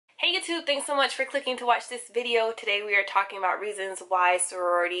Hey YouTube, thanks so much for clicking to watch this video. Today we are talking about reasons why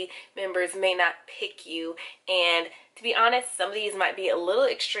sorority members may not pick you. And to be honest, some of these might be a little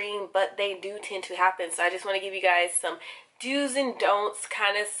extreme, but they do tend to happen. So I just want to give you guys some do's and don'ts,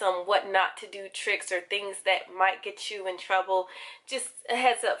 kind of some what not to do tricks or things that might get you in trouble. Just a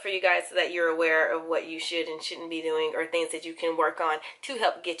heads up for you guys so that you're aware of what you should and shouldn't be doing, or things that you can work on to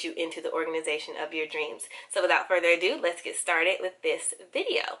help get you into the organization of your dreams. So without further ado, let's get started with this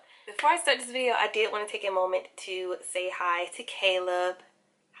video. Before I start this video, I did want to take a moment to say hi to Caleb.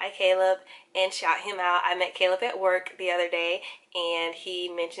 Hi Caleb, and shout him out. I met Caleb at work the other day, and he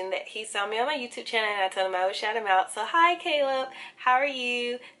mentioned that he saw me on my YouTube channel, and I told him I would shout him out. So hi Caleb, how are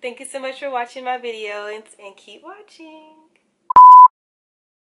you? Thank you so much for watching my video, and keep watching.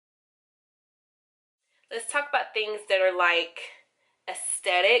 Let's talk about things that are like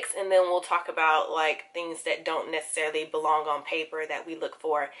aesthetics, and then we'll talk about like things that don't necessarily belong on paper that we look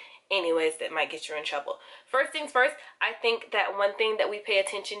for anyways that might get you in trouble. First things first, I think that one thing that we pay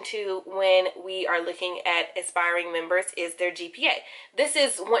attention to when we are looking at aspiring members is their GPA. This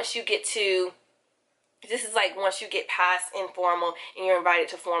is once you get past informal and you're invited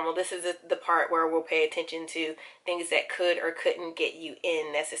to formal. This is the part where we'll pay attention to things that could or couldn't get you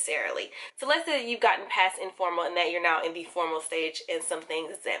in necessarily. So let's say you've gotten past informal and that you're now in the formal stage, and some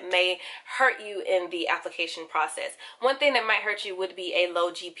things that may hurt you in the application process. One thing that might hurt you would be a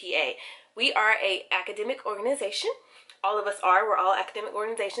low GPA. We are an academic organization. All of us are. We're all academic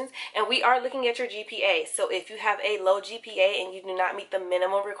organizations, and we are looking at your GPA. So if you have a low GPA and you do not meet the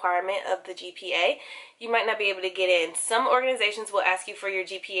minimum requirement of the GPA, you might not be able to get in. Some organizations will ask you for your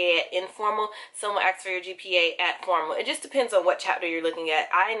GPA at informal. Some will ask for your GPA at formal. It just depends on what chapter you're looking at.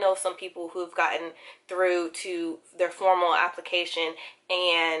 I know some people who've gotten through to their formal application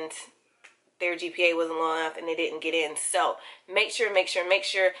and their GPA wasn't low enough and they didn't get in. So make sure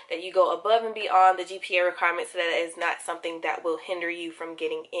that you go above and beyond the GPA requirements so that it is not something that will hinder you from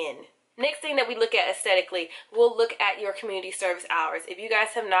getting in. Next thing that we look at aesthetically, we'll look at your community service hours. If you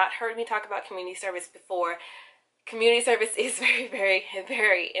guys have not heard me talk about community service before, community service is very, very,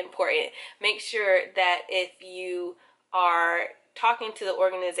 very important. Make sure that if you are talking to the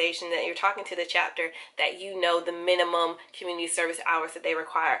organization, that you're talking to the chapter, that you know the minimum community service hours that they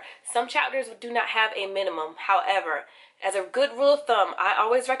require. Some chapters do not have a minimum. However, as a good rule of thumb, I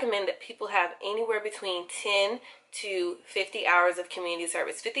always recommend that people have anywhere between 10 to 50 hours of community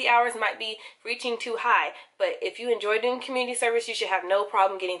service. 50 hours might be reaching too high, but if you enjoy doing community service, you should have no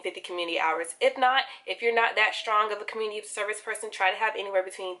problem getting 50 community hours. If not, if you're not that strong of a community service person, try to have anywhere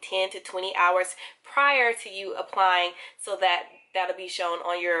between 10 to 20 hours prior to you applying, so that that'll be shown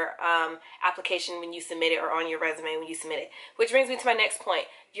on your application when you submit it, or on your resume when you submit it. Which brings me to my next point,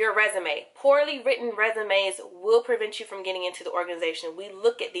 your resume. Poorly written resumes will prevent you from getting into the organization. We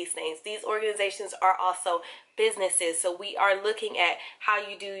look at these things. These organizations are also businesses, so we are looking at how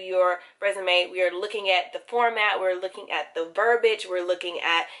you do your resume. We are looking at the format. We're looking at the verbiage. We're looking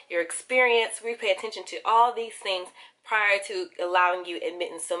at your experience. We pay attention to all these things prior to allowing you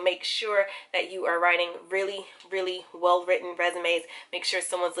admittance. So make sure that you are writing really, really well-written resumes. Make sure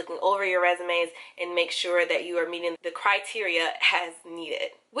someone's looking over your resumes, and make sure that you are meeting the criteria as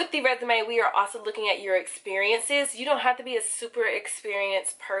needed. With the resume, we are also looking at your experiences. You don't have to be a super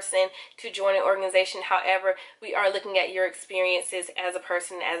experienced person to join an organization. However, we are looking at your experiences as a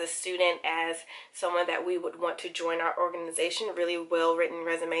person, as a student, as someone that we would want to join our organization. Really well-written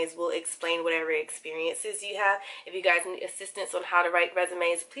resumes will explain whatever experiences you have. If you guys need assistance on how to write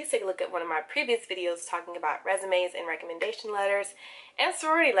resumes, please take a look at one of my previous videos talking about resumes and recommendation letters and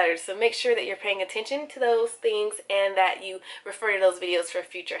sorority letters. So make sure that you're paying attention to those things and that you refer to those videos for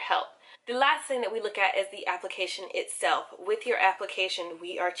future help. The last thing that we look at is the application itself. With your application,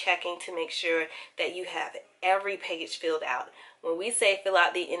 we are checking to make sure that you have every page filled out. When we say fill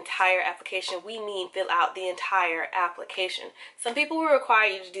out the entire application, we mean fill out the entire application. Some people will require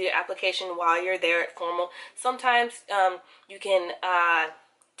you to do your application while you're there at formal. Sometimes you can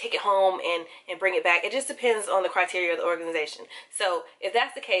take it home and bring it back. It just depends on the criteria of the organization. So if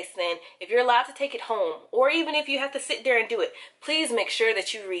that's the case, then if you're allowed to take it home, or even if you have to sit there and do it, please make sure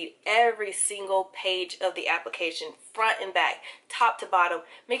that you read every single page of the application, front and back, top to bottom.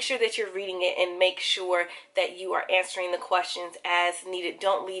 Make sure that you're reading it, and make sure that you are answering the questions as needed.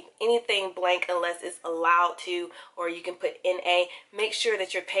 Don't leave anything blank unless it's allowed to, or you can put NA. Make sure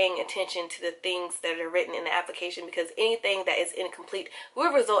that you're paying attention to the things that are written in the application, because anything that is incomplete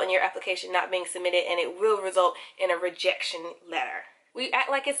will result in your application not being submitted, and it will result in a rejection letter. We act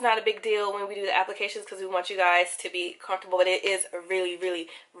like it's not a big deal when we do the applications because we want you guys to be comfortable, but it is a really, really,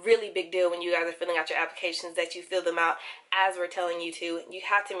 really big deal when you guys are filling out your applications that you fill them out as we're telling you to. You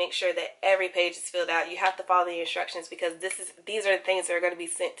have to make sure that every page is filled out. You have to follow the instructions because these are the things that are going to be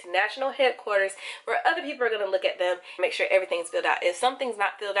sent to national headquarters where other people are going to look at them, make sure everything's filled out. If something's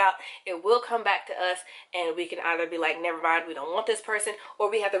not filled out, it will come back to us and we can either be like, never mind, we don't want this person, or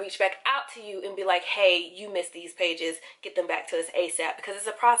we have to reach back out to you and be like, hey, you missed these pages, get them back to us ASAP. Because it's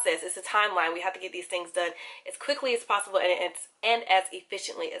a process, it's a timeline. We have to get these things done as quickly as possible and as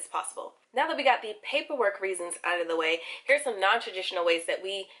efficiently as possible. Now that we got the paperwork reasons out of the way, here's some non-traditional ways that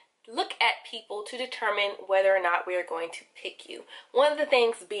we look at people to determine whether or not we are going to pick you. One of the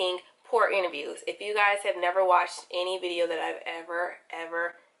things being poor interviews. If you guys have never watched any video that I've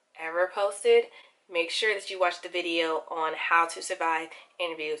ever posted, make sure that you watch the video on how to survive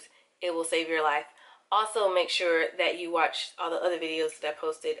interviews. It will save your life. Also, make sure that you watch all the other videos that I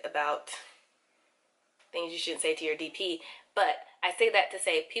posted about things you shouldn't say to your DP. But I say that to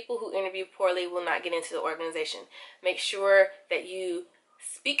say people who interview poorly will not get into the organization. Make sure that you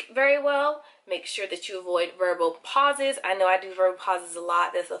speak very well. Make sure that you avoid verbal pauses. I know I do verbal pauses a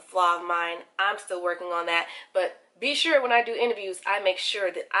lot. That's a flaw of mine. I'm still working on that. But be sure when I do interviews, I make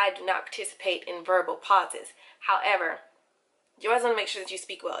sure that I do not participate in verbal pauses. However, you always want to make sure that you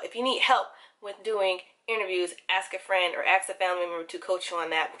speak well. If you need help with doing interviews, ask a friend or ask a family member to coach you on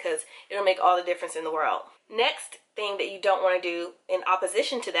that because it'll make all the difference in the world. Next thing that you don't want to do in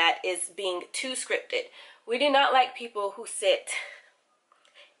opposition to that is being too scripted. We do not like people who sit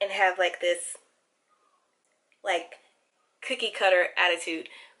and have like this cookie cutter attitude.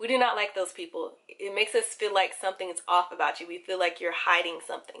 We do not like those people. It makes us feel like something's off about you. We feel like you're hiding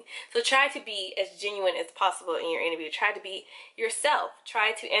something. So try to be as genuine as possible in your interview. Try to be yourself.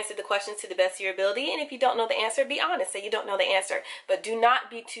 Try to answer the questions to the best of your ability. And if you don't know the answer, be honest. Say you don't know the answer. But do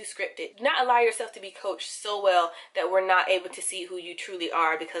not be too scripted. Do not allow yourself to be coached so well that we're not able to see who you truly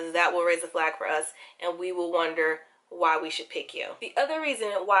are, because that will raise a flag for us and we will wonder why we should pick you. The other reason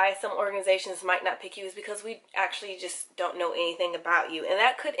why some organizations might not pick you is because we actually just don't know anything about you, and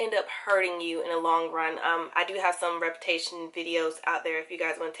that could end up hurting you in the long run. I do have some reputation videos out there if you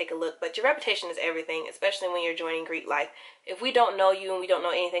guys want to take a look, but your reputation is everything, especially when you're joining Greek life. If we don't know you and we don't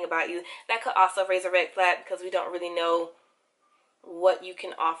know anything about you, that could also raise a red flag because we don't really know what you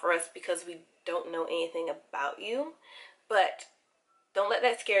can offer us because we don't know anything about you. But don't let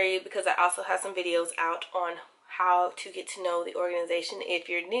that scare you, because I also have some videos out on how to get to know the organization if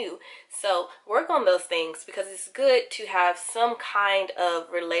you're new. So work on those things, because it's good to have some kind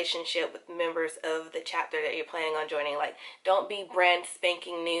of relationship with members of the chapter that you're planning on joining. Like, don't be brand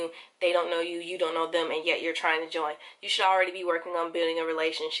spanking new. They don't know you, you don't know them, and yet you're trying to join. You should already be working on building a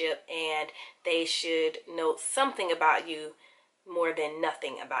relationship, and they should know something about you more than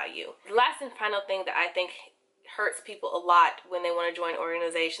nothing about you. The last and final thing that I think hurts people a lot when they want to join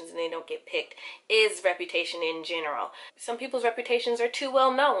organizations and they don't get picked is reputation in general. Some people's reputations are too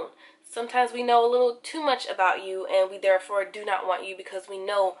well known. Sometimes we know a little too much about you, and we therefore do not want you because we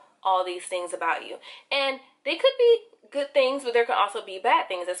know all these things about you. And they could be good things, but there can also be bad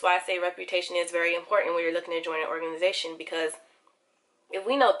things. That's why I say reputation is very important when you're looking to join an organization, because if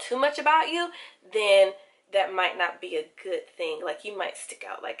we know too much about you, then that might not be a good thing. Like, you might stick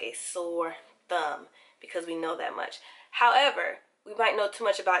out like a sore thumb because we know that much. However, we might know too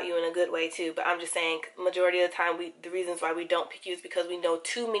much about you in a good way too, but I'm just saying, majority of the time, the reasons why we don't pick you is because we know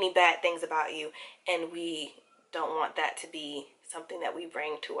too many bad things about you, and we don't want that to be something that we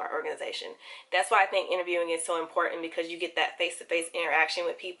bring to our organization. That's why I think interviewing is so important, because you get that face-to-face interaction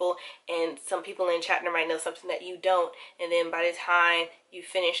with people, and some people in chapter might know something that you don't, and then by the time you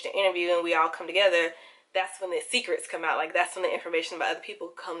finish the interview and we all come together, that's when the secrets come out. Like, that's when the information about other people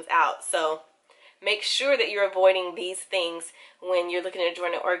comes out. So make sure that you're avoiding these things when you're looking to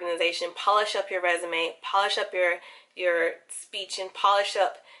join an organization. Polish up your resume, polish up your speech, and polish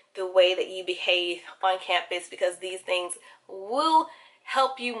up the way that you behave on campus, because these things will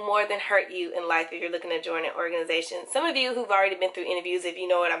help you more than hurt you in life if you're looking to join an organization. Some of you who've already been through interviews, if you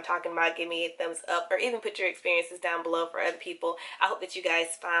know what I'm talking about, give me a thumbs up, or even put your experiences down below for other people. I hope that you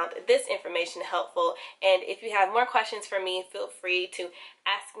guys found this information helpful, and if you have more questions for me, feel free to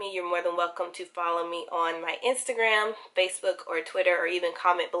ask me. You're more than welcome to follow me on my Instagram, Facebook, or Twitter, or even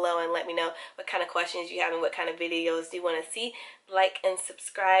comment below and let me know what kind of questions you have and what kind of videos you want to see. Like and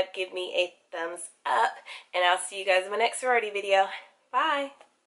subscribe, give me a thumbs up, and I'll see you guys in my next sorority video. Bye.